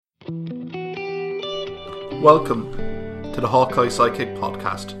Welcome to the Hawkeye Sidekick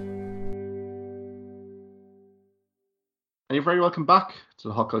podcast. And you're very welcome back to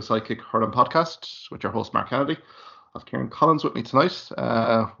the Hawkeye Sidekick Hurling podcast with your host Mark Kennedy. I have Kieran Collins with me tonight.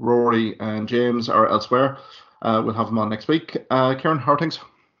 Rory and James are elsewhere. We'll have them on next week. Kieran, how are things?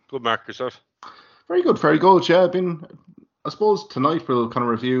 Good, Mark. Yourself? Very good, very good. Yeah, I suppose tonight we'll kind of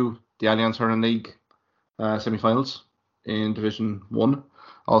review the Allianz Hurling League semi-finals in Division 1.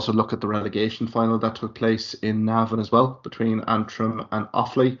 Also look at the relegation final that took place in Navan as well, between Antrim and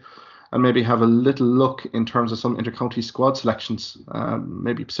Offaly, and maybe have a little look in terms of some intercounty squad selections,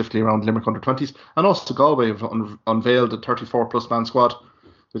 maybe specifically around Limerick under-20s, and also Galway have unveiled a 34-plus man squad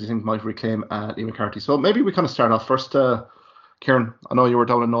that you think might reclaim Liam McCarthy. So maybe we kind of start off first. Kieran, I know you were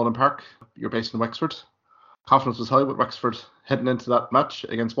down in Nolan Park. You're based in Wexford. Confidence was high with Wexford heading into that match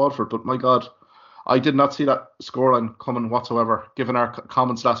against Waterford, but my God, I did not see that scoreline coming whatsoever, given our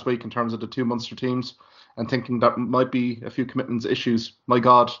comments last week in terms of the two Munster teams and thinking that might be a few commitments issues. My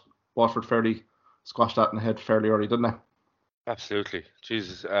God, Waterford fairly squashed that in the head fairly early, didn't they? Absolutely.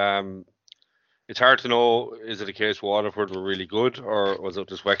 Jesus. It's hard to know, is it a case Waterford were really good or was it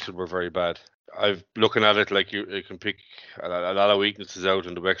just Wexford were very bad? I've looking at it like you can pick a lot of weaknesses out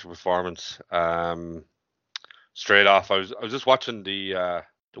in the Wexford performance. Straight off, I was just watching the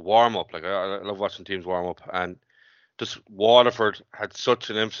warm up. Like I love watching teams warm up, and just Waterford had such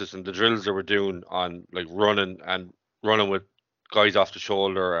an emphasis in the drills they were doing on like running with guys off the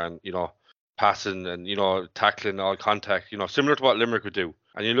shoulder and passing and tackling, all contact, similar to what Limerick would do.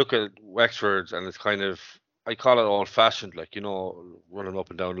 And you look at Wexford and it's kind of, I call it old fashioned, like running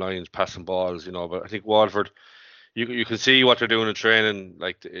up and down lines, passing balls, but I think Waterford, you can see what they're doing in training,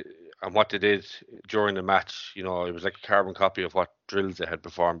 and what they did during the match. It was like a carbon copy of what drills they had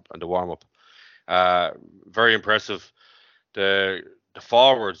performed on the warm-up. Very impressive. The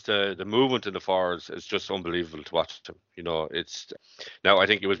forwards, the movement in the forwards is just unbelievable to watch them. It's now I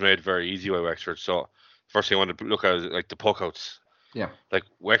think it was made very easy by Wexford. So first thing I wanted to look at is like the puckouts. Yeah. Like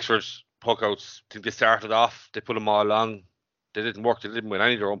Wexford's puckouts, I think they started off, they put them all long. They didn't work. They didn't win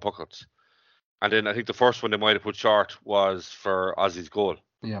any of their own puckouts. And then I think the first one they might have put short was for Ozzy's goal.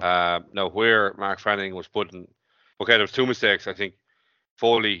 Yeah. Now where Mark Fanning was putting, okay, there was two mistakes. I think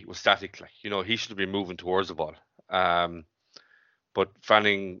Foley was static, he should have been moving towards the ball. But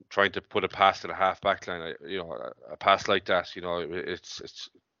Fanning trying to put a pass to the half back line, a pass like that, it's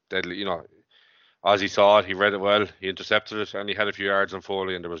deadly. Ozzy saw it, he read it well, he intercepted it, and he had a few yards on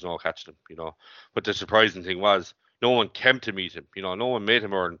Foley, and there was no catching him. But the surprising thing was, no one came to meet him. No one made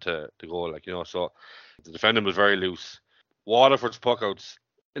him earn to goal. So the defending was very loose. Waterford's puckouts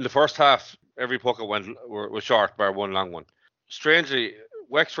in the first half, every puckout was short, bar one long one. Strangely,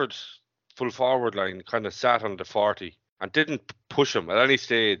 Wexford's full forward line kind of sat on the 40 and didn't push him at any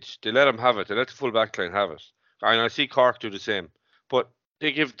stage. They let him have it. They let the full back line have it. And I see Cork do the same. But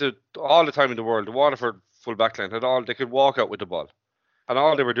they give all the time in the world. The Waterford full back line they could walk out with the ball. And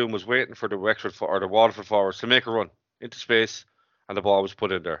all they were doing was waiting for the Wexford or the Waterford forwards to make a run into space, and the ball was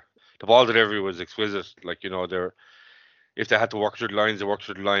put in there. The ball delivery was exquisite. If they had to work through the lines, they worked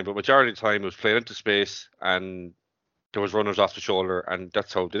through the line. But majority of the time, it was played into space, and there was runners off the shoulder, and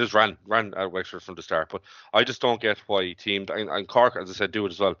that's how they just ran at Wexford from the start. But I just don't get why teams, and Cork, as I said, do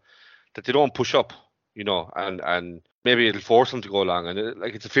it as well, that they don't push up, and maybe it'll force them to go long, and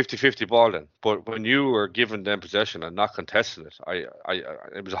it's a 50-50 ball then. But when you were given them possession and not contesting it,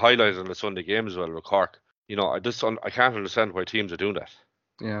 it was a highlight on the Sunday game as well with Cork. I can't understand why teams are doing that.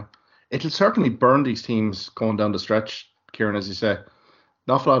 Yeah, it'll certainly burn these teams going down the stretch, Kieran, as you say. An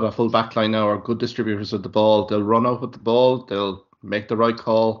awful lot of full back line now are good distributors of the ball. They'll run out with the ball. They'll make the right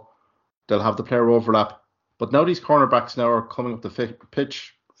call. They'll have the player overlap. But now these cornerbacks now are coming up the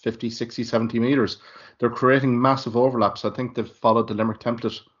pitch 50, 60, 70 metres. They're creating massive overlaps. I think they've followed the Limerick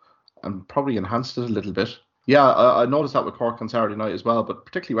template and probably enhanced it a little bit. Yeah, I noticed that with Cork on Saturday night as well, but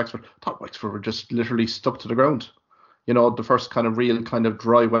particularly Wexford. I thought Wexford were just literally stuck to the ground. The first kind of real kind of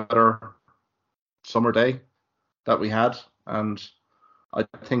dry weather summer day that we had. And I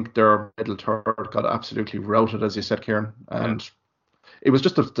think their middle third got absolutely routed, as you said, Kieran. And it was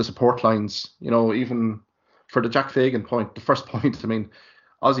just the support lines, even for the Jack Fagan point, the first point,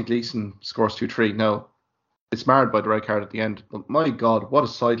 Ozzy Gleeson scores 2-3. Now, it's marred by the red card at the end, but my God, what a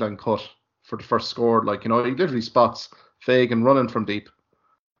sideline cut for the first score. He literally spots Fagan running from deep.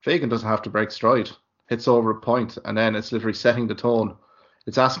 Fagan doesn't have to break stride, hits over a point, and then it's literally setting the tone.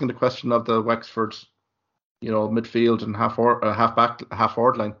 It's asking the question of the Wexford, midfield and half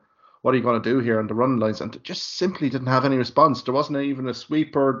forward line. What are you going to do here on the running lines? And just simply didn't have any response. There wasn't even a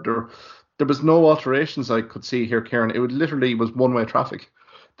sweeper. There was no alterations I could see here, Kieran. It literally was one-way traffic.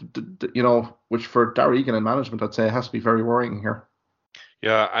 which for Darragh Egan and management, I'd say has to be very worrying here.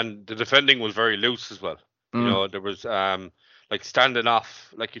 Yeah, and the defending was very loose as well. There was like standing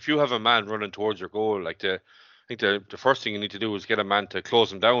off. Like if you have a man running towards your goal, I think the first thing you need to do is get a man to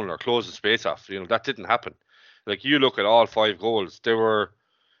close him down or close the space off. That didn't happen. Like you look at all 5 goals,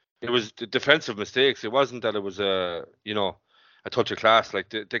 it was defensive mistakes. It wasn't that it was a touch of class. Like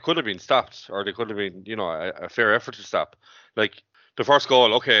they could have been stopped, or they could have been a fair effort to stop. Like the first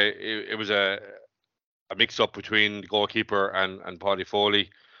goal, okay, it was a mix up between the goalkeeper and Paddy Foley.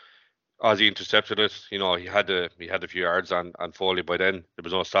 Ozzy intercepted it. He had a few yards on Foley by then. There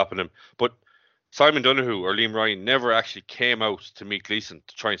was no stopping him. But Simon Donoghue or Liam Ryan never actually came out to meet Gleeson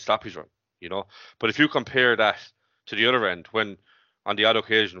to try and stop his run. But if you compare that to the other end, when on the odd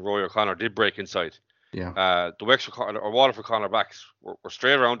occasion Roy O'Connor did break inside, the Wexford or Waterford cornerbacks were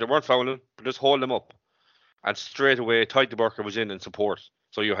straight around. They weren't fouling, but just hold them up. And straight away, Ty DeBurker was in support.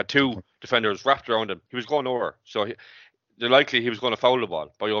 So you had 2 defenders wrapped around him. He was going over. So they're likely he was going to foul the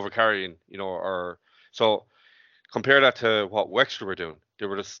ball by overcarrying, or so compare that to what Wexford were doing. They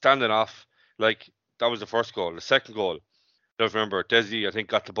were just standing off. Like that was the first goal. The second goal, I don't remember. Desi, I think,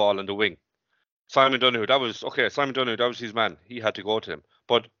 got the ball in the wing. Simon Donoghue, that was his man. He had to go to him.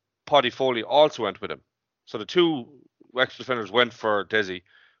 But Paddy Foley also went with him. So the 2 Wexford defenders went for Desi,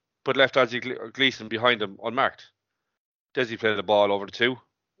 but left Ozzy Gleeson behind him unmarked. Desi played the ball over the 2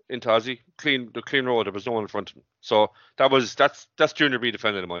 into Ozzy, clean road. There was no one in front of him. So that's junior B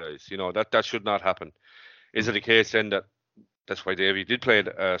defending in my eyes. That should not happen. Is it a case then that's why Davy did play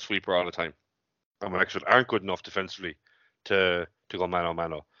a sweeper all the time, and Wexford aren't good enough defensively to go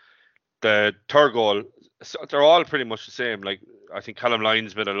mano-mano? The third goal, they're all pretty much the same. Like I think Callum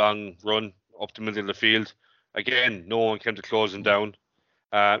Lyons made a long run up the middle of the field. Again, no one came to close him down.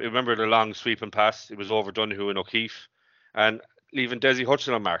 Remember the long sweeping pass? It was over Donoghue and O'Keefe, and leaving Desi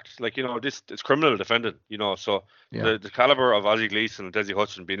Hutchinson unmarked. Like it's criminal defending. So the caliber of Ozzy Gleeson and Desi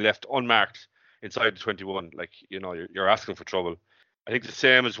Hutchinson being left unmarked inside the 21, like you're asking for trouble. I think the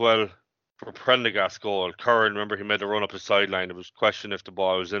same as well for Prendergast's goal. Curran, remember, he made a run up the sideline. It was questioned if the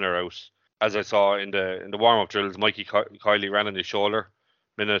ball was in or out. As I saw in the warm up drills, Mikey Kiley ran on his shoulder.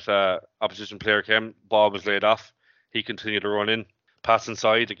 Minute opposition player came, ball was laid off. He continued to run in, pass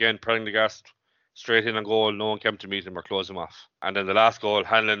inside again. Prendergast straight in on goal. No one came to meet him or close him off. And then the last goal,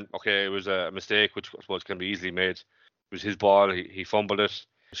 Hanlon. Okay, it was a mistake, which I suppose can be easily made. It was his ball. He fumbled it.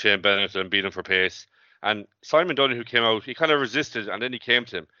 Shane Bennett and beat him for pace. And Simon Donoghue came out. He kind of resisted, and then he came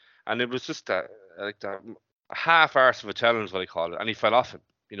to him. And it was just a half arse of a challenge, what I call it, and he fell off him.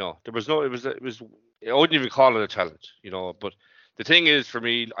 There was no, it was, I wouldn't even call it a challenge, but the thing is, for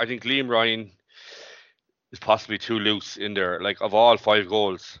me, I think Liam Ryan is possibly too loose in there. Like, of all 5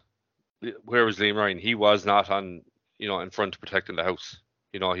 goals, where was Liam Ryan? He was not on, in front protecting the house.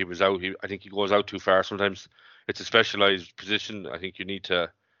 He was out. I think he goes out too far sometimes. It's a specialised position. I think you need to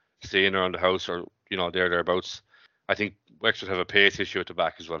stay in around the house or, thereabouts. I think Wexford have a pace issue at the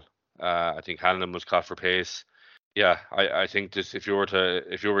back as well. I think Hanlon was caught for pace. Yeah, I think this. If you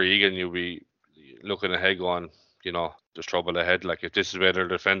were Egan, you'd be looking ahead, going, there's trouble ahead. Like if this is where they're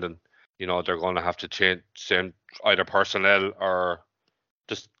defending, they're going to have to send either personnel or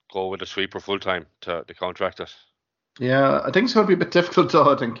just go with a sweeper full time to counteract it. Yeah, I think it's going to be a bit difficult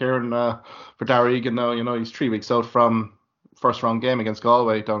though. I think Kieran for Darragh Egan now. He's 3 weeks out from first round game against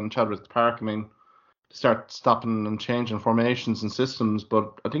Galway down in Chadwick Park. I mean, start stopping and changing formations and systems,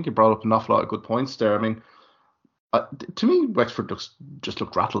 but I think you brought up an awful lot of good points there. I mean, to me, Wexford just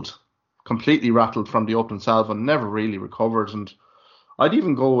looked rattled, completely rattled from the opening salve and never really recovered. And I'd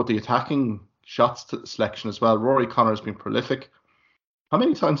even go with the attacking shots selection as well. Rory Connor has been prolific. How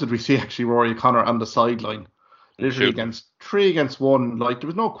many times did we see actually Rory Connor on the sideline, literally against 3 against 1? Like there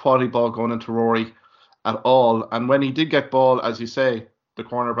was no quality ball going into Rory at all. And when he did get ball, as you say, the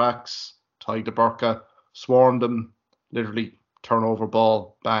cornerbacks, Ty DeBurka, swarmed him, literally turnover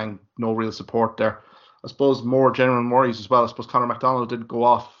ball, bang, no real support there. I suppose more general worries as well. I suppose Conor McDonald did go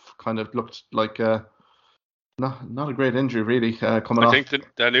off, kind of looked like not a great injury really coming off. I think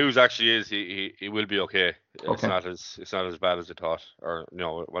the news actually is he will be okay. It's not as bad as I thought, or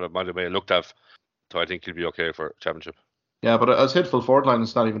what it might have looked at. So I think he'll be okay for championship. Yeah, but as hit full forward line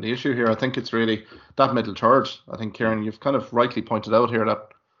is not even the issue here. I think it's really that middle third. I think, Kieran, you've kind of rightly pointed out here that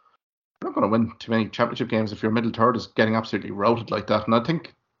you're not going to win too many championship games if your middle third is getting absolutely routed like that. And I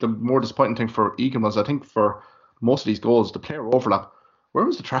think the more disappointing thing for Egan was, I think for most of these goals, the player overlap. Where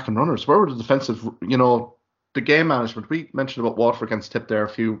was the track and runners? Where were the defensive, the game management? We mentioned about Waterford against Tip there a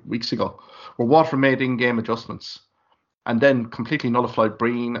few weeks ago, where Waterford made in-game adjustments. and then completely nullified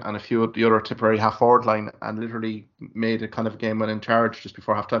Breen and a few of the other Tipperary half-forward line and literally made a kind of game-winning charge just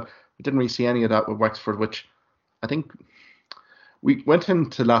before half-time. We didn't really see any of that with Wexford, which I think we went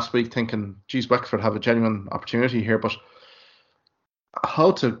into last week thinking, geez, Wexford have a genuine opportunity here, but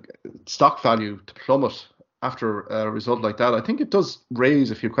how to stock value to plummet after a result like that, I think it does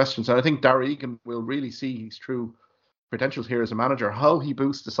raise a few questions. And I think Darragh Egan will really see his true credentials here as a manager, how he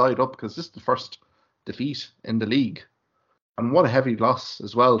boosts the side up, because this is the first defeat in the league. And what a heavy loss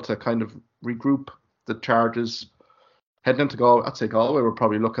as well to kind of regroup the charges. Heading into Galway, I'd say Galway were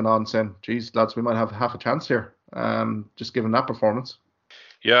probably looking on saying, geez, lads, we might have half a chance here, just given that performance.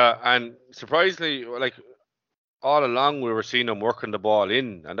 Yeah, and surprisingly, like all along we were seeing him working the ball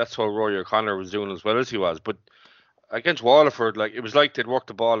in, and that's how Rory O'Connor was doing as well as he was. But against Waterford, like it was like they'd worked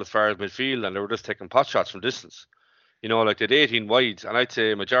the ball as far as midfield and they were just taking pot shots from distance. Like they'd 18 wides, and I'd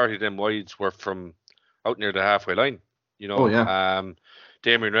say a majority of them wides were from out near the halfway line. Oh, yeah.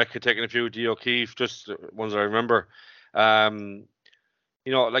 Damien Reck had taken a few, D. O'Keefe, just ones I remember.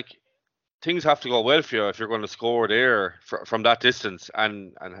 Like things have to go well for you if you're going to score there from that distance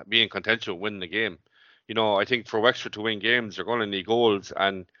and be in contention with winning the game. I think for Wexford to win games, they're going to need goals,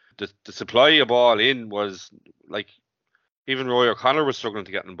 and the supply of ball in was like even Roy O'Connor was struggling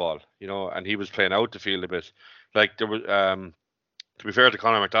to get in the ball, and he was playing out the field a bit. Like there was, to be fair to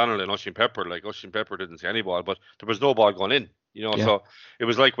Conor McDonald and Oisin Pepper, like Oisin Pepper didn't see any ball, but there was no ball going in, Yeah. So it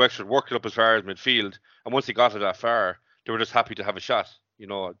was like Wexford worked it up as far as midfield, and once he got it that far, they were just happy to have a shot.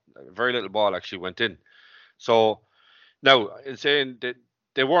 Very little ball actually went in. So now, in saying that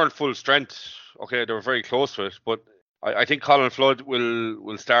they weren't full strength, okay, they were very close to it, but I think Colin Flood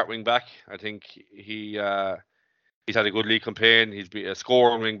will start wing back. I think he's had a good league campaign. He's been a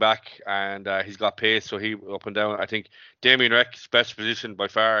scoring wing back, and he's got pace, so he up and down. I think Damien Reck's best position by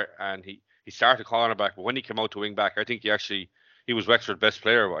far, and he started cornerback, but when he came out to wing back, I think he was Wexford's best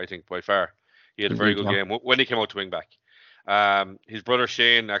player, I think, by far. He had a very good game when he came out to wing back. His brother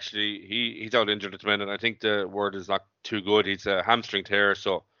Shane, actually, he's out injured at the minute. I think the word is not too good. He's a hamstring tear,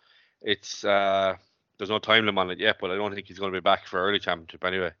 so it's there's no time limit on it yet, but I don't think he's going to be back for early championship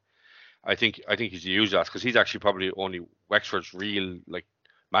anyway. I think he's a huge loss because he's actually probably only Wexford's real like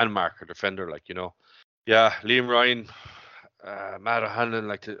man marker defender, Yeah, Liam Ryan, Matt O'Hanlon,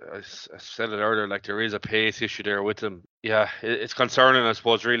 I said it earlier, like there is a pace issue there with him. Yeah, it's concerning, I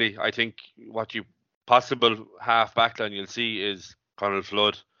suppose. Really, I think what you possible half backline you'll see is Conal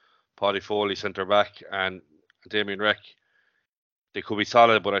Flood, Paddy Foley centre back, and Damien Reck. They could be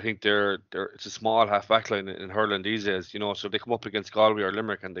solid, but I think it's a small half backline in hurling these days, so they come up against Galway or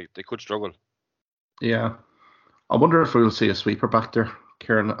Limerick and they could struggle. Yeah. I wonder if we'll see a sweeper back there,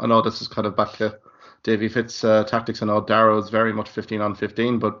 Kieran. I know this is kind of back to Davy Fitt's tactics. I know Darrow is very much 15 on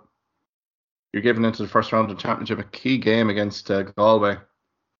 15, but you're giving into the first round of the championship a key game against Galway.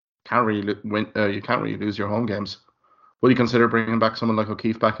 Can't really win. You can't really lose your home games. Would you consider bringing back someone like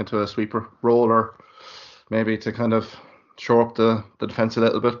O'Keefe back into a sweeper role, or maybe to kind of shore up the defence a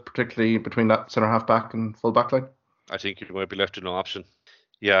little bit, particularly between that centre half back and full back line? I think you might be left with no option.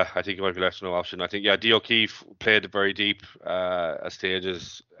 Yeah, I think you might be left with no option. I think, D. O'Keefe played very deep at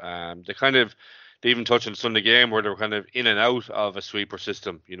stages. They even touched on the Sunday game where they were kind of in and out of a sweeper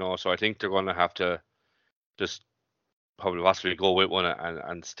system, so I think they're going to have to just probably possibly go with one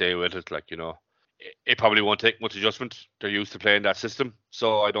and stay with it. It probably won't take much adjustment. They're used to playing that system,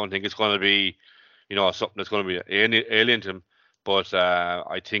 so I don't think it's going to be something that's going to be alien to them. But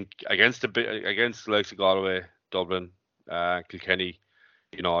I think against the likes of Galway, Dublin, Kilkenny,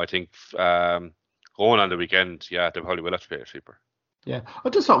 I think going on the weekend, they probably will have to play a sweeper. Yeah, I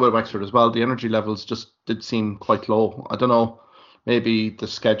just thought with Wexford as well, the energy levels just did seem quite low. I don't know, maybe the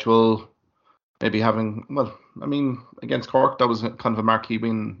schedule, maybe against Cork, that was kind of a marquee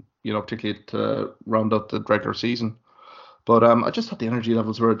win, particularly to round out the regular season. But I just thought the energy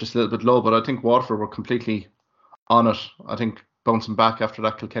levels were just a little bit low. But I think Waterford were completely on it. I think bouncing back after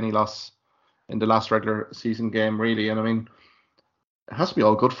that Kilkenny loss in the last regular season game, really. And it has to be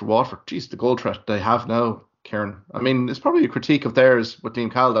all good for Waterford. Jeez, the goal threat they have now, Kieran. It's probably a critique of theirs with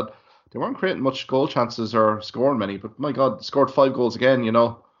Dean Cal that they weren't creating much goal chances or scoring many. But my God, they scored 5 goals again,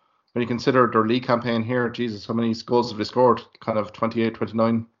 When you consider their league campaign here, Jesus, how many goals have they scored? Kind of 28,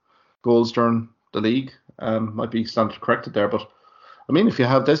 29 goals during the league. Might be standard corrected there, but if you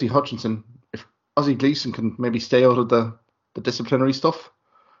have Desi Hutchinson, if Ozzie Gleeson can maybe stay out of the disciplinary stuff,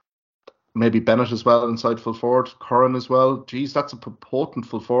 maybe Bennett as well inside full forward, Curran as well. Geez, that's a potent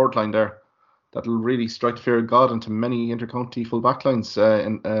full forward line there that'll really strike the fear of God into many intercounty full back lines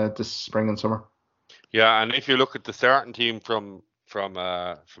in this spring and summer. Yeah, and if you look at the starting team from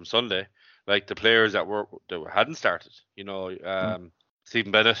Sunday, like the players that hadn't started.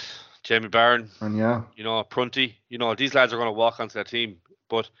 Stephen Bennett, Jamie Barron, And yeah, Prunty. These lads are going to walk onto that team,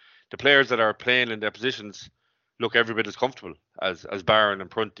 but the players that are playing in their positions look every bit as comfortable as Barron and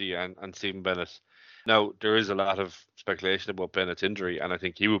Prunty and Stephen Bennett. Now there is a lot of speculation about Bennett's injury, and I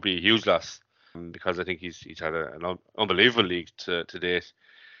think he will be a huge loss because I think he's had an unbelievable league to date.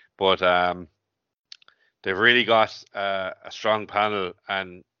 But they've really got a strong panel,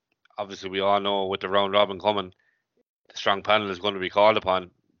 and obviously we all know with the round robin coming, the strong panel is going to be called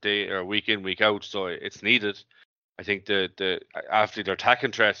upon day or week in, week out, so it's needed. I think the after their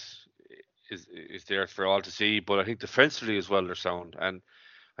attacking threat is there for all to see, but I think defensively as well they're sound. And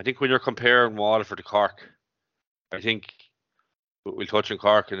I think when you're comparing Waterford to Cork, I think we'll touch on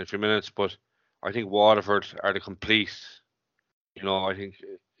Cork in a few minutes, but I think Waterford are the complete. I think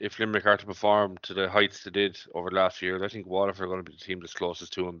if Limerick are to perform to the heights they did over the last few years, I think Waterford are going to be the team that's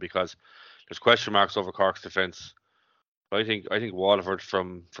closest to them, because there's question marks over Cork's defence. I think Waterford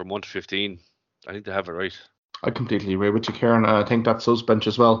from 1 to 15, I think they have it right. I completely agree with you, Kieran. I think that's us bench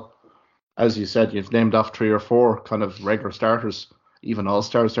as well. As you said, you've named off 3 or 4 kind of regular starters, even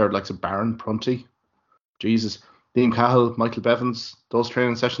all-stars there, like Barron, Prunty, Jesus, Liam Cahill, Michael Bevins. Those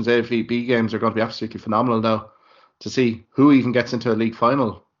training sessions, AVB games are going to be absolutely phenomenal now to see who even gets into a league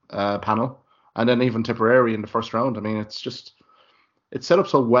final panel, and then even Tipperary in the first round. I mean, it's set up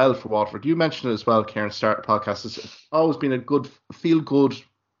so well for Waterford. You mentioned it as well, Kieran, start the podcast. It's always been a good, feel-good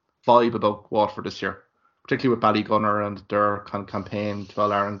vibe about Waterford this year, particularly with Ballygunner and their kind of campaign to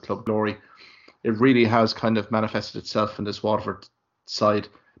All-Ireland Club Glory. It really has kind of manifested itself in this Waterford side.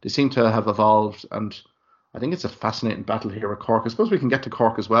 They seem to have evolved, and I think it's a fascinating battle here with Cork. I suppose we can get to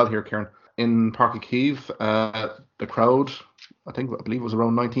Cork as well here, Kieran. In Páirc Uí Chaoimh, the crowd, I believe it was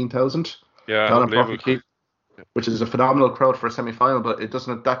around 19,000. Yeah, down in Páirc Uí Chaoimh, which is a phenomenal crowd for a semi-final, but it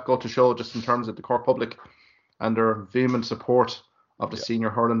doesn't that go to show just in terms of the Cork public and their vehement support of the senior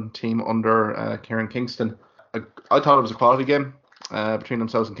hurling team under Kieran Kingston. I thought it was a quality game between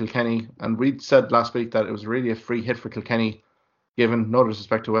themselves and Kilkenny, and we said last week that it was really a free hit for Kilkenny, given no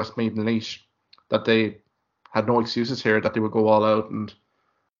disrespect to Westmeath and Laois, that they had no excuses here, that they would go all out. And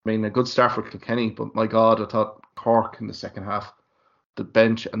I mean, a good start for Kilkenny, but my God, I thought Cork in the second half, the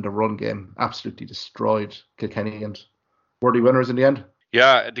bench and the run game absolutely destroyed Kilkenny, and were they winners in the end?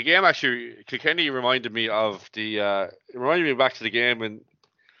 Yeah, the game actually, Kilkenny reminded me back to the game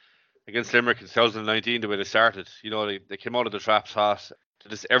against Limerick in 2019, the way they started. They came out of the traps hot.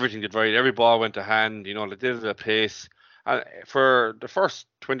 Just everything did right. Every ball went to hand. They did it at pace. And for the first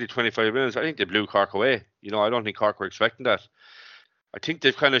 20, 25 minutes, I think they blew Cork away. I don't think Cork were expecting that. I think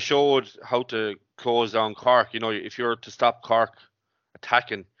they've kind of showed how to close down Cork. If you're to stop Cork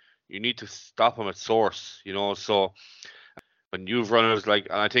attacking, you need to stop them at source. So when you've runners and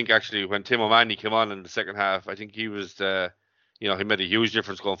I think actually when Tim O'Mahony came on in the second half, I think he was he made a huge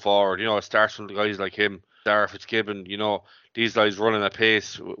difference going forward. It starts from the guys like him, Dara Fitzgibbon. These guys running at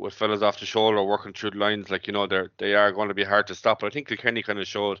pace with fellas off the shoulder, working through the lines. They are going to be hard to stop. But I think Kilkenny kind of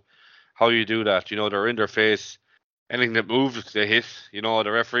showed how you do that. They're in their face. Anything that moved, they hit.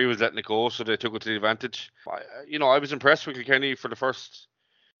 The referee was letting it go, so they took it to the advantage. I was impressed with Kilkenny for the first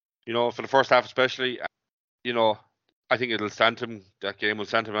half especially. I think it'll stand him. That game will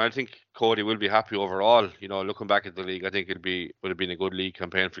stand him, and I think Cody will be happy overall. Looking back at the league, I think would have been a good league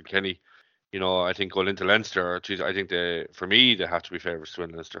campaign for Kilkenny. I think going into Leinster, I think for me they have to be favourites to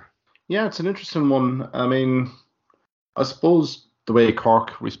win Leinster. Yeah, it's an interesting one. I mean, I suppose the way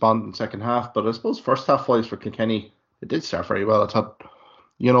Cork responded in the second half, but I suppose first half wise for Kilkenny, it did start very well. I thought,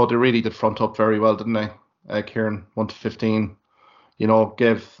 they really did front up very well, didn't they? Kieran, 1 to 15,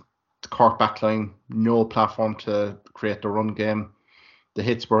 gave the Cork backline no platform to create the run game. The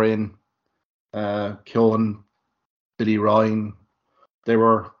hits were in. Keown, Billy Ryan, they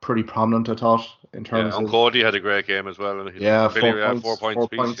were pretty prominent, I thought, in terms of. Cody had a great game as well. And Billy, 4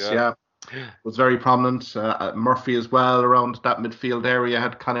 points. Yeah. Was very prominent. Murphy as well around that midfield area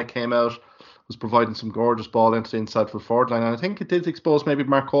had kind of came out, was providing some gorgeous ball into the inside full forward line. And I think it did expose maybe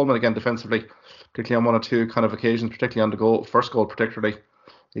Mark Coleman again defensively, particularly on 1 or 2 kind of occasions, particularly on the first goal particularly.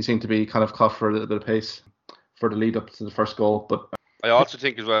 He seemed to be kind of caught for a little bit of pace for the lead up to the first goal. But I also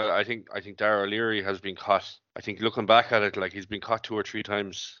think as well, I think Dara O'Leary has been caught. I think looking back at it, he's been caught 2 or 3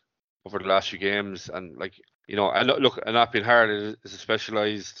 times over the last few games, and and look, and not being hard is a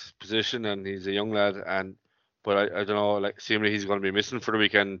specialised position, and he's a young lad, but I don't know, seemingly he's going to be missing for the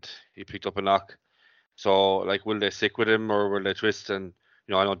weekend. He picked up a knock, so will they stick with him or will they twist? And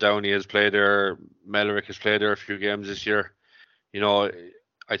I know Downey has played there, Mellerick has played there a few games this year.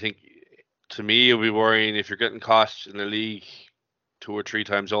 I think to me it'll be worrying if you're getting caught in the league 2 or 3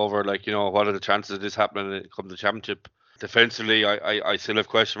 times over. Like, what are the chances of this happening come the championship? Defensively, I still have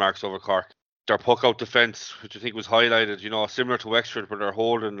question marks over Cork. Their puck out defence, which I think was highlighted, similar to Wexford, but they're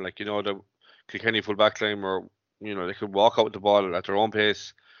holding, like, the Kilkenny full back line, or, they could walk out with the ball at their own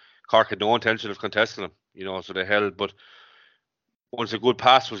pace. Cork had no intention of contesting them, so they held. But once a good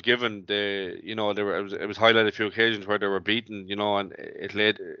pass was given, it was highlighted a few occasions where they were beaten, and it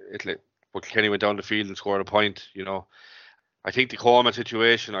led. But Kilkenny went down the field and scored a point. I think the Coleman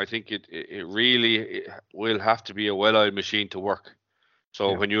situation, I think it really will have to be a well-oiled machine to work.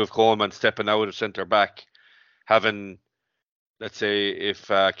 So when you have Coleman stepping out of centre back, having, let's say,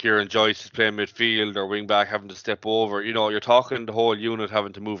 if Kieran Joyce is playing midfield or wing back, having to step over, you're talking the whole unit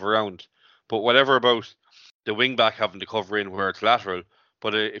having to move around. But whatever about the wing back having to cover in where it's lateral,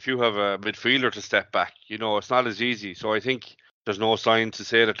 but if you have a midfielder to step back, it's not as easy. So I think there's no sign to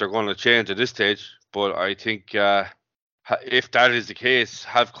say that they're going to change at this stage. But I think if that is the case,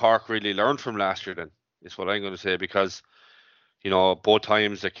 have Cork really learned from last year then, is what I'm going to say, because both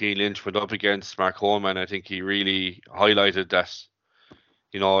times that Keane Lynch went up against Mark Coleman, I think he really highlighted that,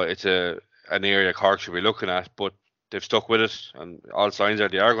 it's an area Cork should be looking at, but they've stuck with it, and all signs are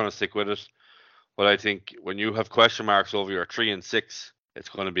they are going to stick with it. But I think when you have question marks over your 3 and 6, it's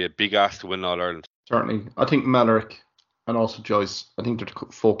going to be a big ask to win All Ireland. Certainly. I think Mallory and also Joyce, I think they're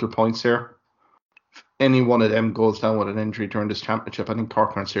the focal points here. If any one of them goes down with an injury during this championship, I think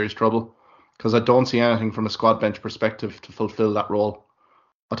Cork are in serious trouble, because I don't see anything from a squad bench perspective to fulfil that role.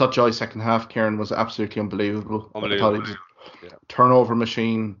 I thought Joy's second half, Kieran, was absolutely unbelievable. I thought he was a turnover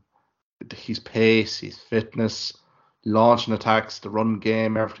machine. His pace, his fitness, launching attacks, the run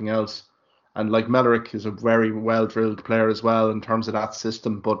game, everything else. And like Mellerick is a very well-drilled player as well in terms of that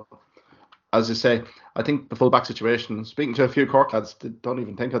system. But as you say, I think the fullback situation, speaking to a few Cork lads, they don't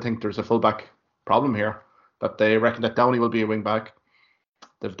even think, I think there's a fullback problem here, that they reckon that Downey will be a wing back.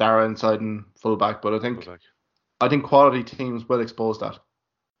 They've Dara inside and fullback, but I think quality teams will expose that.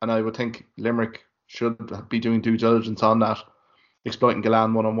 And I would think Limerick should be doing due diligence on that, exploiting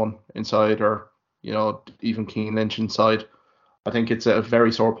Galan one-on-one inside, or, even Keane Lynch inside. I think it's a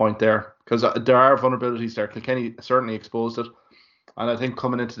very sore point there, because there are vulnerabilities there. Kilkenny certainly exposed it. And I think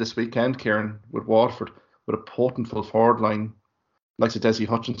coming into this weekend, Kieran, with Waterford, with a potent full forward line, like Desi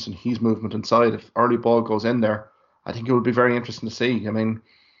Hutchinson, his movement inside, if early ball goes in there, I think it would be very interesting to see. I mean,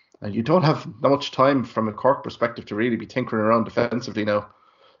 you don't have that much time from a Cork perspective to really be tinkering around defensively now.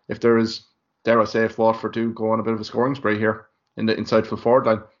 If there is, dare I say, if Waterford do go on a bit of a scoring spree here in the inside full forward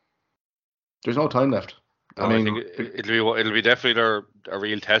line, there's no time left. No, I think it'll be definitely a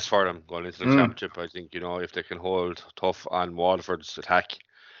real test for them going into the championship. I think, if they can hold tough on Waterford's attack,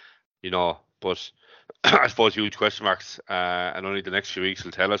 but I suppose huge question marks, and only the next few weeks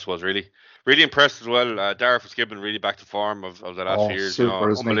will tell us. Was really impressed as well. Dara Fitzgibbon really back to form of the last few years.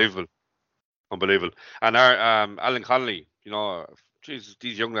 Super, unbelievable. And our Alan Connolly, Jesus,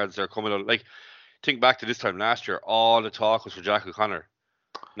 these young lads are coming out. Like, think back to this time last year, all the talk was for Jack O'Connor.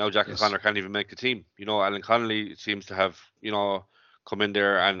 Now Jack O'Connor can't even make the team. Alan Connolly seems to have, come in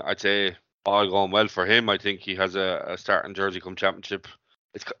there, and I'd say all going well for him. I think he has a starting jersey come championship.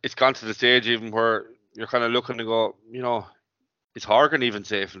 It's gone to the stage even where you're kind of looking to go, is Horgan even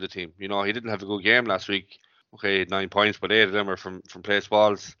safe in the team? He didn't have a good game last week. Okay, 9 points, but 8 of them are from place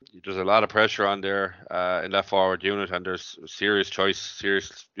balls. There's a lot of pressure on there in that forward unit, and there's serious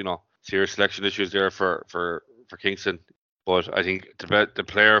selection issues there for Kingston. But I think the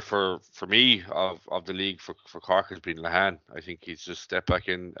player for me of the league for Cork has been Lahan. I think he's just stepped back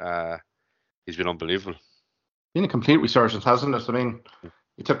in. He's been unbelievable. Been a complete resurgence, hasn't it? I mean,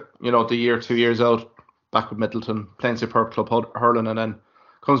 he took, the year, 2 years out, back with Middleton, playing superb club hurling, and then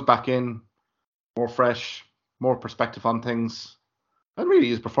comes back in, more fresh, more perspective on things, and really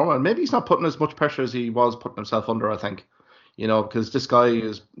is performing. Maybe he's not putting as much pressure as he was putting himself under, I think, because this guy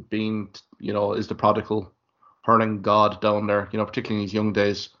is is the prodigal hurling god down there, particularly in his young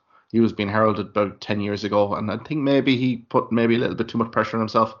days. He was being heralded about 10 years ago, and I think maybe he put a little bit too much pressure on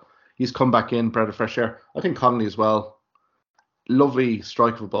himself. He's come back in, breath of fresh air. I think Connolly as well. Lovely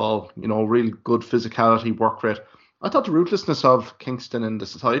strike of a ball, really good physicality, work rate. I thought the ruthlessness of Kingston in the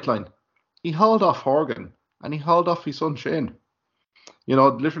sideline. He hauled off Horgan and he hauled off his son Shane.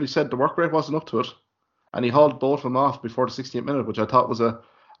 Literally said the work rate wasn't up to it. And he hauled both of them off before the 68th minute, which I thought was a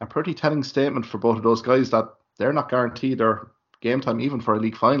pretty telling statement for both of those guys, that they're not guaranteed their game time even for a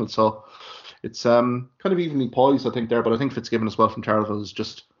league final. So it's kind of evenly poised, I think, there. But I think Fitzgibbon as well from Charleville is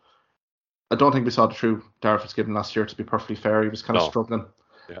just... I don't think we saw the true Dara Fitzgibbon last year, to be perfectly fair. He was kind of struggling.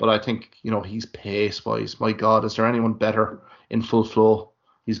 Yeah. But I think, he's pace-wise. My God, is there anyone better in full flow?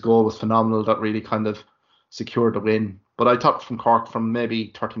 His goal was phenomenal. That really kind of secured the win. But I thought from Cork, from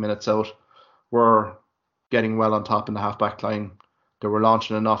maybe 30 minutes out, were getting well on top in the half-back line. They were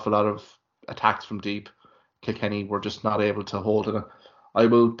launching an awful lot of attacks from deep. Kilkenny were just not able to hold it. I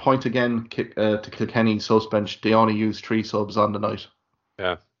will point again to Kilkenny subs bench. They only used 3 subs on the night.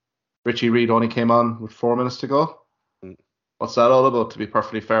 Yeah. Richie Reid only came on with 4 minutes to go. What's that all about, to be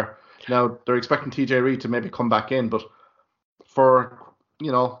perfectly fair? Now, they're expecting TJ Reid to maybe come back in, but for,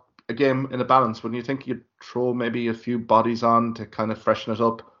 a game in a balance, wouldn't you think you'd throw maybe a few bodies on to kind of freshen it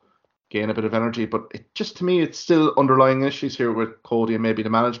up, gain a bit of energy? But to me, it's still underlying issues here with Cody and maybe the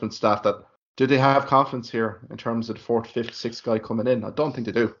management staff. That do they have confidence here in terms of the 4th, 5th, 6th guy coming in? I don't think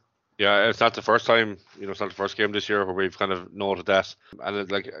they do. Yeah, it's not the first time, it's not the first game this year where we've kind of noted that. And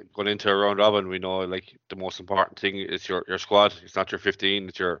going into a round robin, we know the most important thing is your squad. It's not your 15,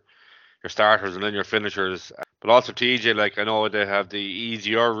 it's your starters and then your finishers. But also TJ, I know they have the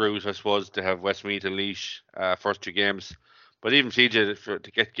easier route, I suppose, to have Westmeath and Laois first 2 games. But even TJ,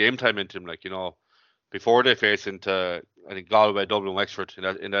 to get game time into him, before they face into, I think, Galway, Dublin, Wexford, in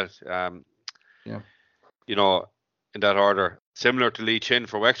that order. Similar to Lee Chin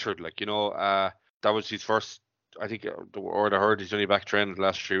for Wexford, that was his first, I think, the word I heard, he's only back training the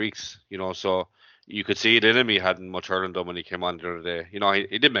last 3 weeks, so you could see it in him. He hadn't much hurling done when he came on the other day.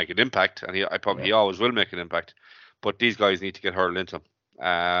 He did make an impact, and he always will make an impact, but these guys need to get hurled into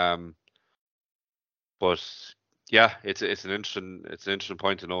him. But yeah, it's an interesting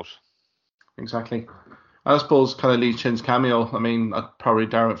point to note. Exactly. I suppose kind of Lee Chin's cameo. I mean, probably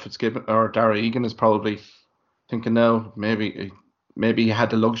Darren Fitzgibbon or Dara Egan is probably thinking now maybe he had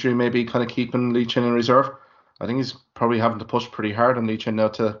the luxury maybe kind of keeping Lee Chin in reserve. I think he's probably having to push pretty hard on Lee Chin now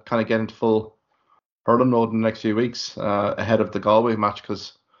to kind of get into full hurling mode in the next few weeks ahead of the Galway match,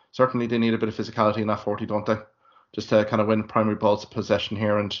 because certainly they need a bit of physicality in that 40, don't they? Just to kind of win primary balls of possession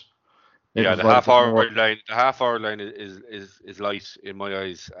here. And the half-hour line is light in my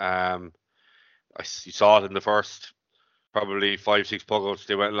eyes. You saw it in the first probably 5-6 puckouts.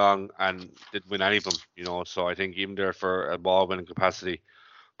 They went long and didn't win any of them, so I think even there for a ball winning capacity.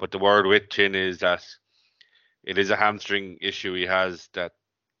 But the word with Chin is that it is a hamstring issue he has that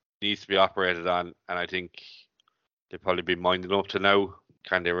needs to be operated on, and I think they've probably been minding up to now.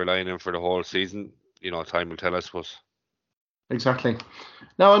 Can they rely on him for the whole season? Time will tell, I suppose. Exactly.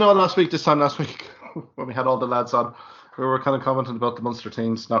 Now, I know this time last week, when we had all the lads on, we were kind of commenting about the Munster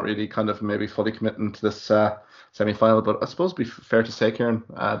teams not really kind of maybe fully committing to this semi-final, but I suppose it'd be fair to say, Kieran,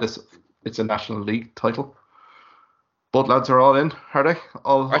 it's a National League title. Both lads are all in, are they?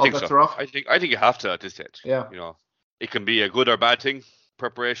 All bets are off? I think you have to at this stage. Yeah. It can be a good or bad thing,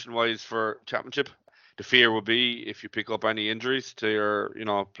 preparation-wise, for championship. The fear would be if you pick up any injuries to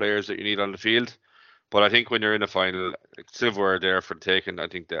your, players that you need on the field. But I think when you're in a final, silverware there for the taking, I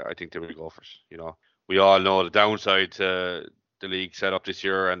think they will go for it. We all know the downside to the league setup this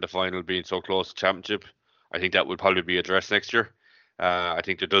year and the final being so close to championship. I think that will probably be addressed next year. I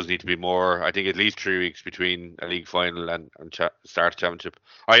think there does need to be more. I think at least 3 weeks between a league final and start championship.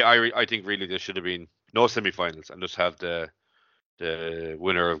 I think really there should have been no semi-finals and just have the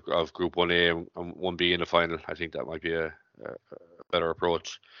winner of Group 1A and 1B in the final. I think that might be a better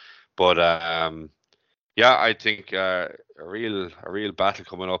approach. But I think a real battle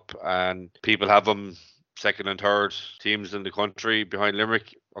coming up, and people have them second and third teams in the country behind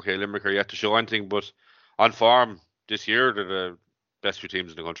Limerick. Okay, Limerick are yet to show anything, but on form this year, they're the best 2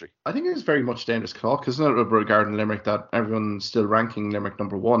 teams in the country. I think it's very much dangerous talk, isn't it, regarding Limerick, that everyone's still ranking Limerick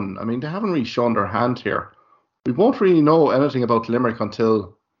number 1. I mean, they haven't really shown their hand here. We won't really know anything about Limerick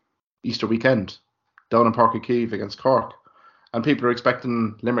until Easter weekend, down in Páirc Uí Chaoimh against Cork. And people are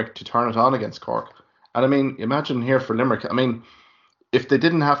expecting Limerick to turn it on against Cork. And I mean, imagine here for Limerick, I mean, if they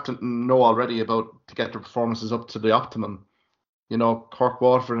didn't have to know already to get their performances up to the optimum, Cork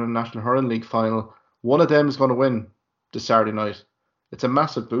Waterford in the National Hurling League final, one of them is going to win this Saturday night. It's a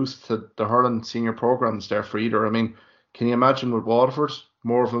massive boost to the hurling senior programs there for either. I mean, can you imagine with Waterford,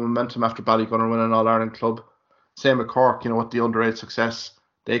 more of a momentum after Ballygunner winning an All-Ireland club? Same with Cork, with the underage success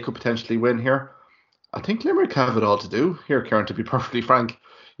they could potentially win here. I think Limerick have it all to do here, Kieran, to be perfectly frank.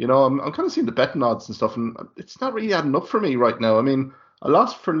 I'm kind of seeing the betting odds and stuff, and it's not really adding up for me right now. I mean, a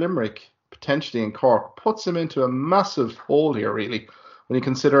loss for Limerick, potentially in Cork, puts them into a massive hole here, really, when you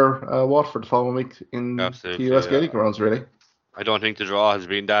consider Waterford the following week in the US Gaelic grounds, really. I don't think the draw has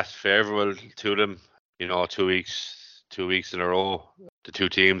been that favourable to them. 2 weeks in a row. The 2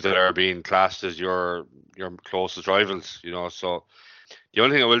 teams that are being classed as your closest rivals. So the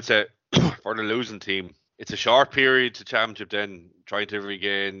only thing I will say for the losing team, it's a short period to championship. Then trying to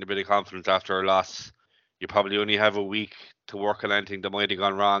regain a bit of confidence after a loss. You probably only have a week to work on anything that might have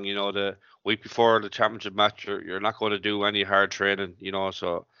gone wrong. The week before the championship match, you're not going to do any hard training.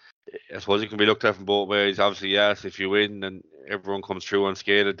 So I suppose it can be looked at from both ways. Obviously, yes, if you win and everyone comes through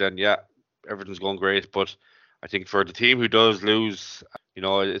unscathed, then yeah, everything's going great. But I think for the team who does lose,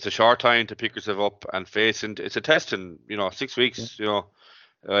 it's a short time to pick yourself up and face, and it's a test in 6 weeks.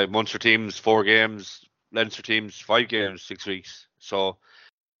 Munster teams 4 games, Leinster teams 5 games, 6 weeks. So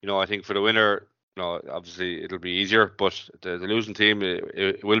I think for the winner, obviously it'll be easier, but the losing team,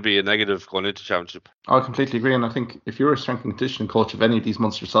 it will be a negative going into championship. I completely agree, and I think if you're a strength and conditioning coach of any of these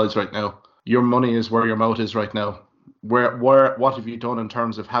Munster sides right now, your money is where your mouth is right now. What have you done in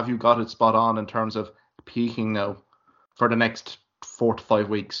terms of, have you got it spot on in terms of peaking now for the next 4 to 5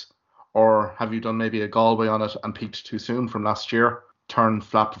 weeks, or have you done maybe a Galway on it and peaked too soon from last year, turned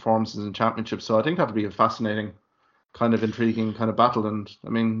flat performances in championship? So I think that'll be a fascinating, kind of intriguing kind of battle. And I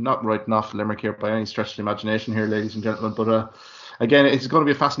mean, not writing off Limerick here by any stretch of the imagination here, ladies and gentlemen, but again, it's going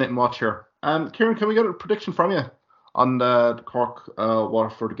to be a fascinating watch here. Kieran, can we get a prediction from you on the Cork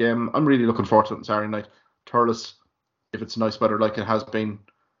Waterford game? I'm really looking forward to it on Saturday night. Thurles, if it's nice weather like it has been,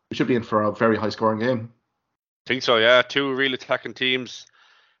 we should be in for a very high scoring game. I think so, yeah. 2 real attacking teams.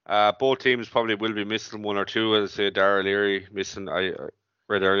 Both teams probably will be missing 1 or 2. As I say, Darragh Leary missing. I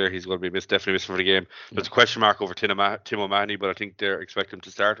read earlier he's going to be definitely missing for the game. There's a question mark over Tim O'Mahony, but I think they expect him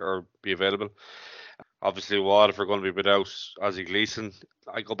to start or be available. Obviously, Waterford are going to be without Ozzie Gleeson.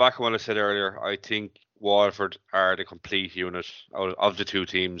 I go back on what I said earlier. I think Waterford are the complete unit out of the 2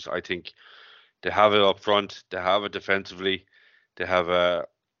 teams. I think they have it up front. They have it defensively. They have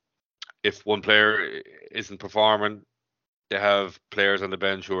if one player isn't performing, they have players on the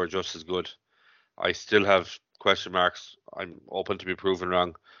bench who are just as good. I still have question marks. I'm open to be proven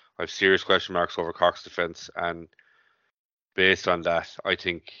wrong. I have serious question marks over Cork's defence, and based on that, I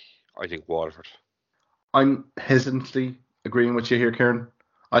think Waterford. I'm hesitantly agreeing with you here, Kieran.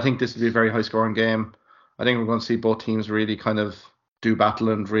 I think this will be a very high scoring game. I think we're going to see both teams really kind of do battle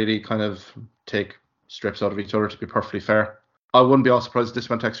and really kind of take strips out of each other, to be perfectly fair. I wouldn't be all surprised if this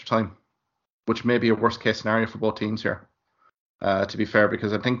went extra time, which may be a worst case scenario for both teams here, to be fair,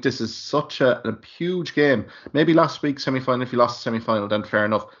 because I think this is such a huge game. Maybe last week's semi-final, if you lost the semi-final, then fair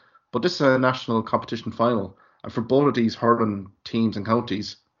enough. But this is a national competition final. And for both of these hurling teams and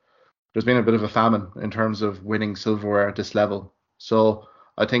counties, there's been a bit of a famine in terms of winning silverware at this level. So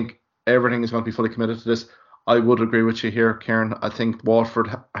I think everything is going to be fully committed to this. I would agree with you here, Kieran. I think Waterford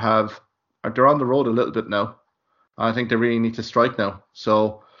they're on the road a little bit now. I think they really need to strike now.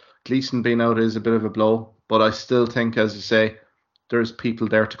 So Gleeson being out is a bit of a blow, but I still think, as you say, there's people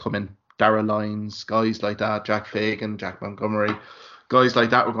there to come in. Darragh Lyons, guys like that, Jack Fagan, Jack Montgomery, guys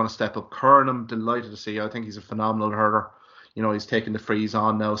like that, we're going to step up. Kern, I'm delighted to see. I think he's a phenomenal hurler. He's taking the frees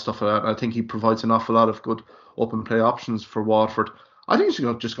on now, stuff like that. I think he provides an awful lot of good open play options for Waterford. I think it's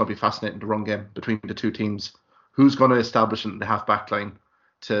just going to be fascinating, the run game between the 2 teams. Who's going to establish it in the half-back line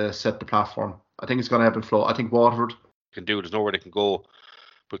to set the platform? I think it's going to ebb and flow. I think Waterford can do. There's nowhere they can go.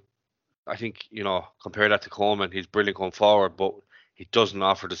 But I think, compare that to Coleman. He's brilliant going forward, but he doesn't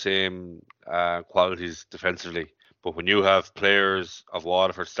offer the same qualities defensively. But when you have players of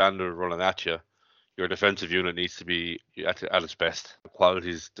Waterford standard running at you, your defensive unit needs to be at its best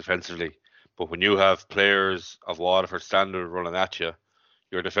qualities defensively. But when you have players of Waterford standard running at you,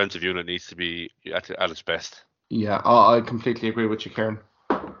 your defensive unit needs to be at its best. Yeah, I completely agree with you, Kieran.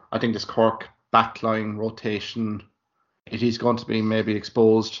 I think this Cork backline rotation, it is going to be maybe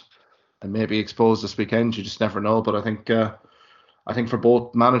exposed this weekend. You just never know. But I think for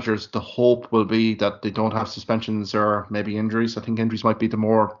both managers, the hope will be that they don't have suspensions or maybe injuries. I think injuries might be the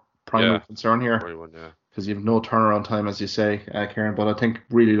more primary concern here, because you have no turnaround time, as you say, Kieran. But I think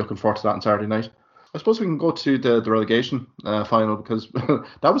really looking forward to that on Saturday night. I suppose we can go to the relegation final, because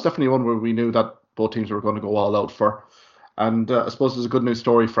that was definitely one where we knew that both teams were going to go all out for. And I suppose there's a good news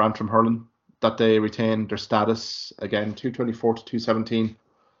story for Antrim Hurling, that they retained their status again, 224 to 217,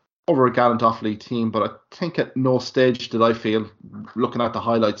 over a gallant Offaly team. But I think at no stage did I feel, looking at the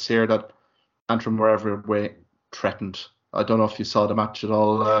highlights here, that Antrim were ever way threatened. I don't know if you saw the match at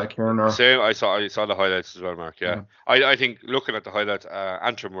all, Kieran. Or... Same, I saw the highlights as well, Mark. Yeah. I think looking at the highlights,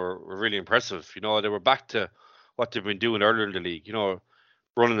 Antrim were really impressive. They were back to what they've been doing earlier in the league.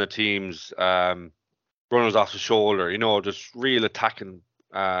 Running the teams, runners off the shoulder. Just real attacking,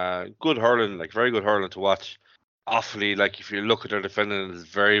 good hurling, like very good hurling to watch. Offaly, like if you look at their defending, it's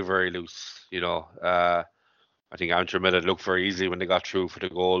very, very loose. I think Antrim made it look very easy when they got through for the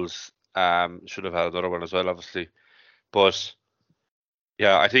goals. Should have had another one as well, obviously. But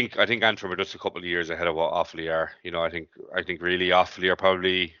yeah, I think Antrim are just a couple of years ahead of what Offaly are. I think really Offaly are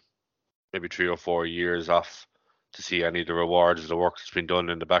probably maybe 3 or 4 years off to see any of the rewards of the work that's been done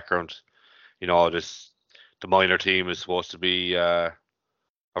in the background. The minor team is supposed to be of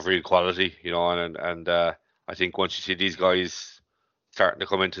real quality, and I think once you see these guys starting to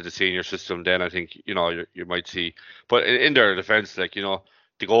come into the senior system, then I think you might see. But in their defence,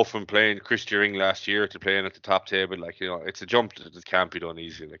 to go from playing Chris Deering last year to playing at the top table, it's a jump that can't be done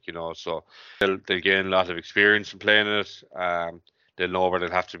easy, so they'll gain a lot of experience in playing it. They'll know where they'll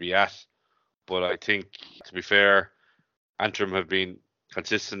have to be at. But I think, to be fair, Antrim have been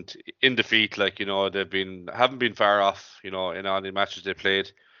consistent in defeat. Haven't been far off, in all the matches they played.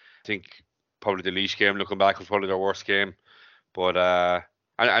 I think probably the Laois game, looking back, was probably their worst game. But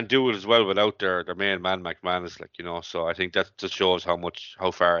and do it as well without their main man McManus, so I think that just shows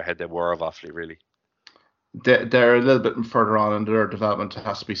how far ahead they were of Offaly, really. They're a little bit further on in their development, it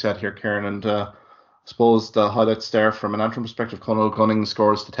has to be said here, Kieran, and I suppose the highlights there from an Antrim perspective: Conal Gunning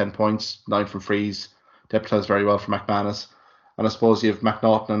scores the 10 points, 9 from frees, deputised very well for McManus, and I suppose you have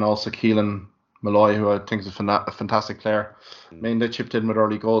McNaughton and also Keelan Malloy, who I think is a fantastic player. I mean, they chipped in with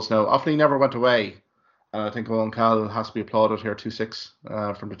early goals. Now, Offaly never went away. And I think Owen Cal has to be applauded here,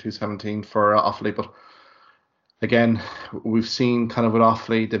 2-6 from the 2-17 for Offaly. But again, we've seen kind of with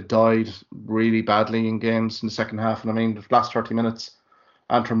Offaly, they've died really badly in games in the second half. And I mean, the last 30 minutes,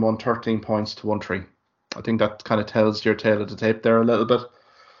 Antrim won 13 points to 1-3. I think that kind of tells your tale of the tape there a little bit.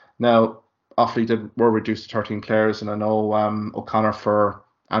 Now, Offaly were reduced to 13 players, and I know O'Connor for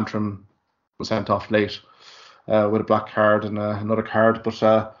Antrim was sent off late with a black card and another card. But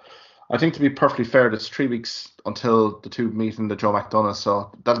I think, to be perfectly fair, it's 3 weeks until the two meet in the Joe McDonagh, so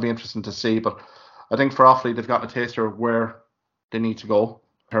that'll be interesting to see. But I think for Offaly, they've gotten a taster of where they need to go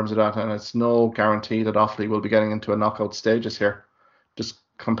in terms of that, and it's no guarantee that Offaly will be getting into a knockout stages here. Just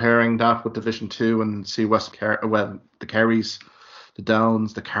comparing that with Division 2 and see the Kerrys, the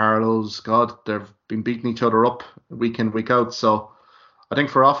Downs, the Carlows, God, they've been beating each other up week in, week out. So I think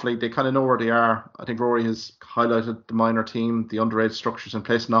for Offaly, they kind of know where they are. I think Rory has highlighted the minor team, the underage structures in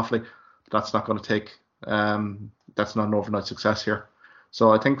place in Offaly. That's not going to take, that's not an overnight success here.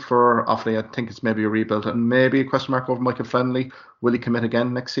 So I think for Offaly, I think it's maybe a rebuild and maybe a question mark over Michael Fennelly. Will he commit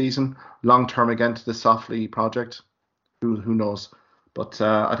again next season? Long term again to this Offaly project? Who knows? But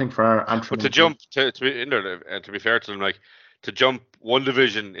I think for our Antrim... But to jump, to be fair to them, to jump one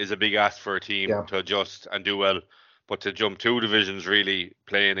division is a big ask for a team to adjust and do well. But to jump 2 divisions, really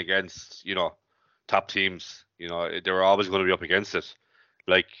playing against, top teams, they were always going to be up against it,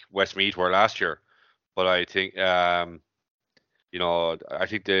 like Westmeath were last year. But I think, I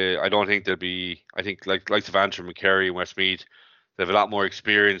don't think they'll be. I think like Antrim and Kerry and Westmeath, they have a lot more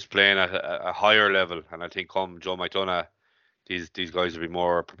experience playing at a higher level, and I think come Joe McDonagh, these guys will be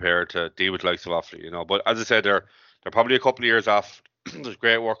more prepared to deal with the likes of Offaly, But as I said, they're probably a couple of years off. There's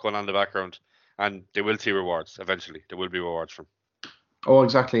great work going on in the background, and they will see rewards eventually. There will be rewards from. Oh,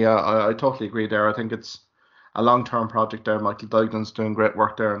 exactly. Yeah, I totally agree there. I think it's a long-term project there. Michael Duignan's doing great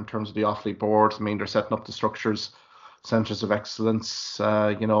work there in terms of the Offaly board. I mean, they're setting up the structures, centres of excellence,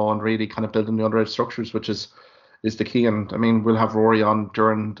 and really kind of building the underage structures, which is the key. And I mean, we'll have Rory on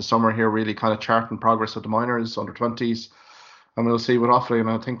during the summer here, really kind of charting progress of the minors, under 20s, and we'll see what Offaly, and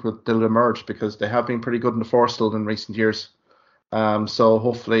I think they'll emerge because they have been pretty good in the Forestall in recent years. So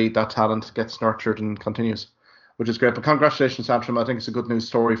hopefully that talent gets nurtured and continues, which is great. But congratulations, Antrim. I think it's a good news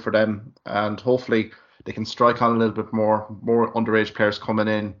story for them, and hopefully they can strike on a little bit more underage players coming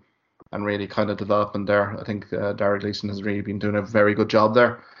in and really kind of developing there. I think Darragh Gleeson has really been doing a very good job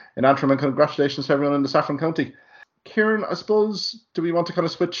there in Antrim, and congratulations to everyone in the Saffron County. Kieran, I suppose, do we want to kind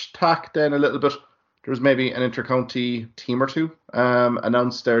of switch tack then a little bit? There's maybe an intercounty team or two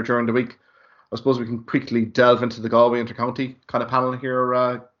announced there during the week. I suppose we can quickly delve into the Galway intercounty kind of panel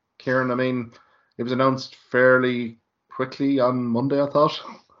here, Kieran. I mean, it was announced fairly quickly on Monday, I thought.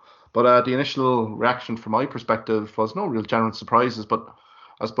 But the initial reaction from my perspective was no real general surprises. But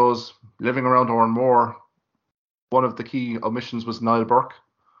I suppose living around Oranmore, one of the key omissions was Niall Burke,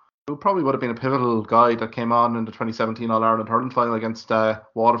 who probably would have been a pivotal guy that came on in the 2017 All-Ireland hurling final against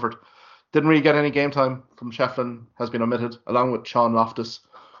Waterford. Didn't really get any game time from Shefflin, has been omitted, along with Sean Loftus,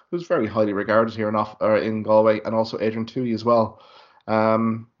 who's very highly regarded here in Galway, and also Adrian Toohey as well.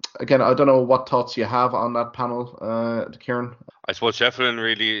 Again, I don't know what thoughts you have on that panel, Kieran. I suppose Shefflin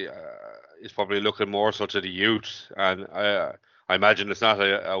really is probably looking more so to the youth, and I imagine it's not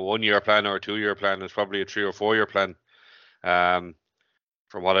a 1-year plan or a 2-year plan. It's probably a 3 or 4 year plan.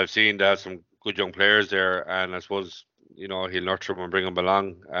 From what I've seen, they have some good young players there, and I suppose he'll nurture them and bring them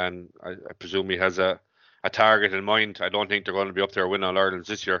along. And I presume he has a target in mind. I don't think they're going to be up there winning All-Irelands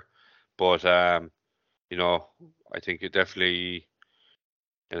this year, but I think it definitely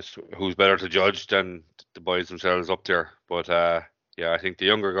who's better to judge than the boys themselves up there? But yeah, I think the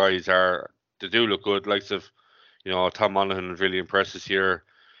younger guys they do look good. Likes of Tom Monaghan really impressed this year.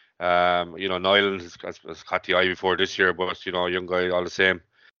 Nyland has caught the eye before this year, but young guy all the same.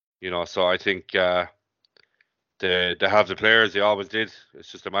 So I think they have the players. They always did.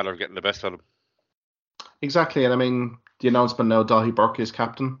 It's just a matter of getting the best out of them. Exactly, and I mean the announcement now, Dahi Burke is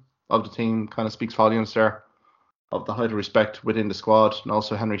captain of the team, kind of speaks volumes there of the height of respect within the squad, and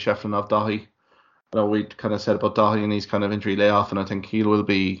also Henry Shefflin of Dahi. I know we kind of said about Dahi and his kind of injury layoff, and I think he will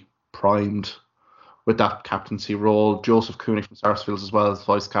be primed with that captaincy role. Joseph Cooney from Sarsfields as well as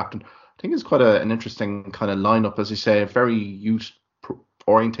vice captain. I think it's quite an interesting kind of lineup, as you say, a very youth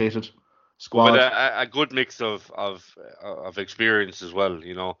orientated squad. But a good mix of experience as well.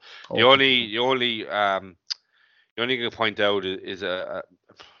 The only thing I point out is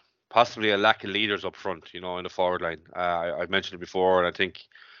possibly a lack of leaders up front. In the forward line. I've mentioned it before, and I think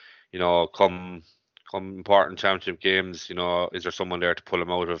come important championship games, is there someone there to pull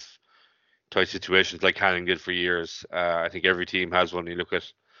them out of tight situations like Canning did for years? I think every team has one. You look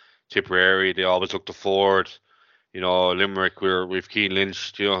at Tipperary, they always look to forward. Limerick, we've Keane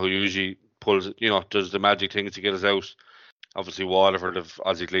Lynch, who usually pulls, does the magic things to get us out. Obviously, Waterford of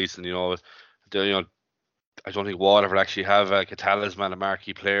Ozzie Gleeson, I don't think Waterford actually have a talisman, a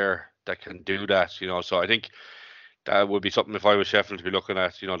marquee player that can do that. So I think that would be something if I was Sheffield to be looking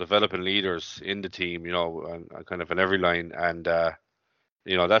at, developing leaders in the team, and kind of in every line, and that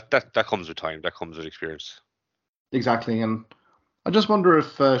comes with time, that comes with experience. Exactly, and I just wonder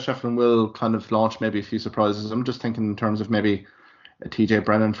if Sheffield will kind of launch maybe a few surprises. I'm just thinking in terms of maybe a TJ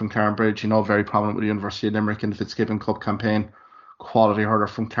Brennan from Cairnbridge, very prominent with the University of Limerick in the Fitzgibbon Cup campaign, quality hurler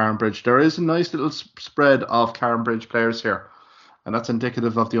from Cairnbridge. There is a nice little spread of Cairnbridge players here, and that's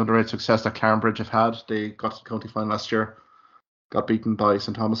indicative of the underage success that Cairnbridge have had. They got to the county final last year, got beaten by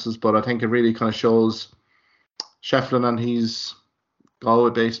St Thomas's, but I think it really kind of shows Shefflin and his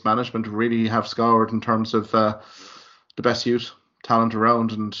Galway-based management really have scoured in terms of the best youth talent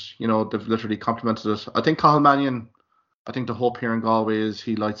around, and they've literally complemented it. I think Cathal Mannion, I think the hope here in Galway is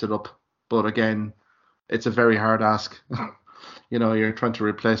he lights it up, but again, it's a very hard ask. You're trying to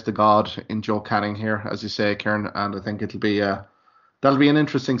replace the god in Joe Canning here, as you say, Kieran, and I think that'll be an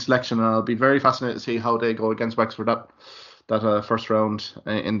interesting selection, and I'll be very fascinated to see how they go against Wexford that first round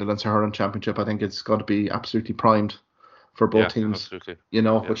in the Leinster Hurling Championship. I think it's going to be absolutely primed for both teams,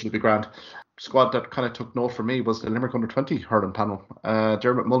 absolutely. Which will be grand. Squad that kind of took note for me was the Limerick Under-20 hurling panel.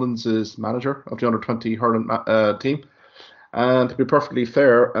 Dermot Mullins is manager of the Under-20 hurling team, and to be perfectly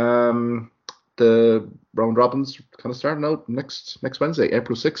fair, the round robins kind of starting out next Wednesday,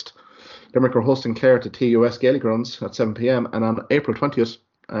 April 6th. Limerick are hosting Clare at the TUS Gaelic Grounds at 7 p.m. and on April 20th,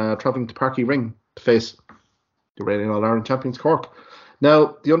 travelling to Parky Ring to face the reigning All-Ireland champions Cork.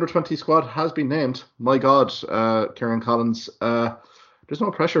 Now, the Under-20 squad has been named. My God, Kieran Collins, there's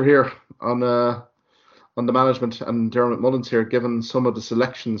no pressure here on the management and Dermot Mullins here, given some of the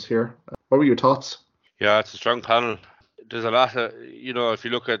selections here. What were your thoughts? Yeah, it's a strong panel. There's a lot of, if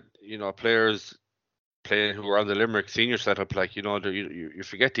you look at, players playing who are on the Limerick senior setup, you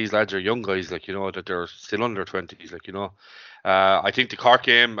forget these lads are young guys, that they're still under 20s, I think the Cork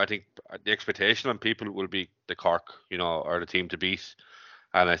game, I think the expectation on people will be the Cork, or the team to beat.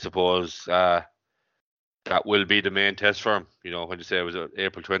 And I suppose that will be the main test for him, when you say it was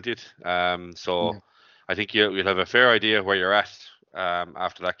April 20th. So I think you'll have a fair idea where you're at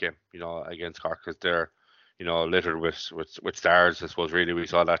after that game, against Cork, because they're, littered with stars. I suppose really we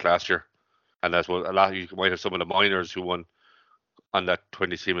saw that last year. And that's what a lot. You might have some of the minors who won on that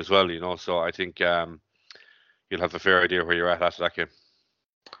 20 team as well, So I think you'll have a fair idea where you're at after that game.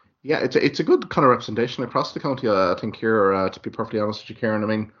 Yeah, it's a good kind of representation across the county. I think here, to be perfectly honest with you, Kieran, I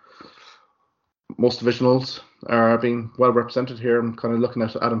mean, most divisionals are being well represented here. I'm kind of looking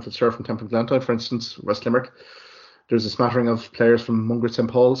at Adam Fitzgerald from Temple Glentine, for instance, West Limerick. There's a smattering of players from Mungret St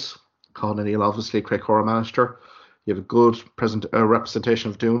Paul's. Colin O'Neill, obviously, Craig Cora manager. You have a good representation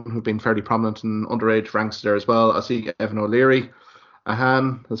of Doon, who've been fairly prominent in underage ranks there as well. I see Evan O'Leary.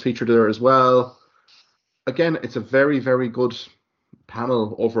 Ahan has featured there as well. Again, it's a very, very good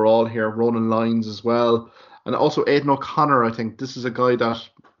panel overall here. Ronan Lyons as well. And also Aidan O'Connor, I think. This is a guy that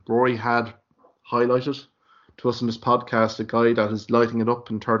Rory had highlighted to us in this podcast, a guy that is lighting it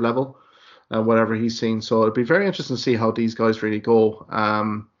up in third level, whatever he's seen. So it'll be very interesting to see how these guys really go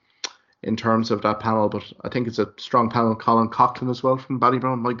in terms of that panel. But I think it's a strong panel. Colin Coughlin as well from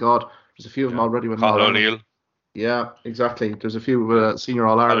Ballybrown. My God, there's a few of them already. Colin O'Neill. Yeah, exactly. There's a few senior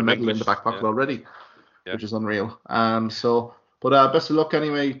All-Ireland medal in the back pocket already, which is unreal. But best of luck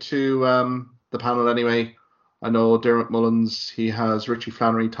anyway to the panel anyway I know Dermot Mullins, he has Richie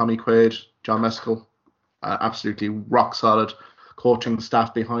Flannery, Tommy Quaid, John Mescal, absolutely rock solid coaching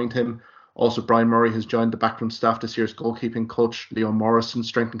staff behind him. Also, Brian Murray has joined the backroom staff this year's goalkeeping coach. Leo Morrison,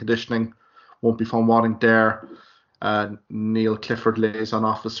 strength and conditioning. Won't be fun wadding there. Neil Clifford, liaison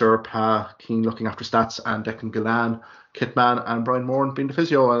officer. Pa Keane looking after stats. And Declan Gillan, kitman. And Brian Moran being the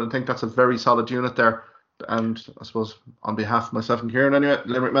physio. And I think that's a very solid unit there. And I suppose on behalf of myself and Kieran anyway,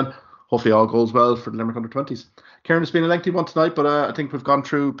 Limerick men, hopefully all goes well for the Limerick under-20s. Kieran, it's been a lengthy one tonight, but I think we've gone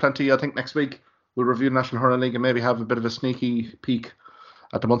through plenty. I think next week we'll review the National Hurling League and maybe have a bit of a sneaky peek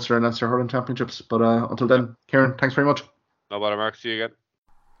at the Munster and Leinster Hurling Championships. But until then, Kieran, thanks very much. No bother, Mark. See you again.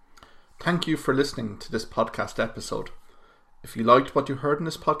 Thank you for listening to this podcast episode. If you liked what you heard in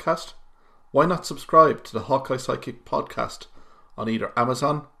this podcast, why not subscribe to the Hawkeye Sidekick podcast on either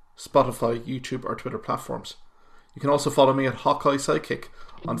Amazon, Spotify, YouTube or Twitter platforms. You can also follow me at Hawkeye Sidekick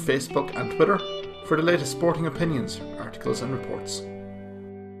on Facebook and Twitter for the latest sporting opinions, articles and reports.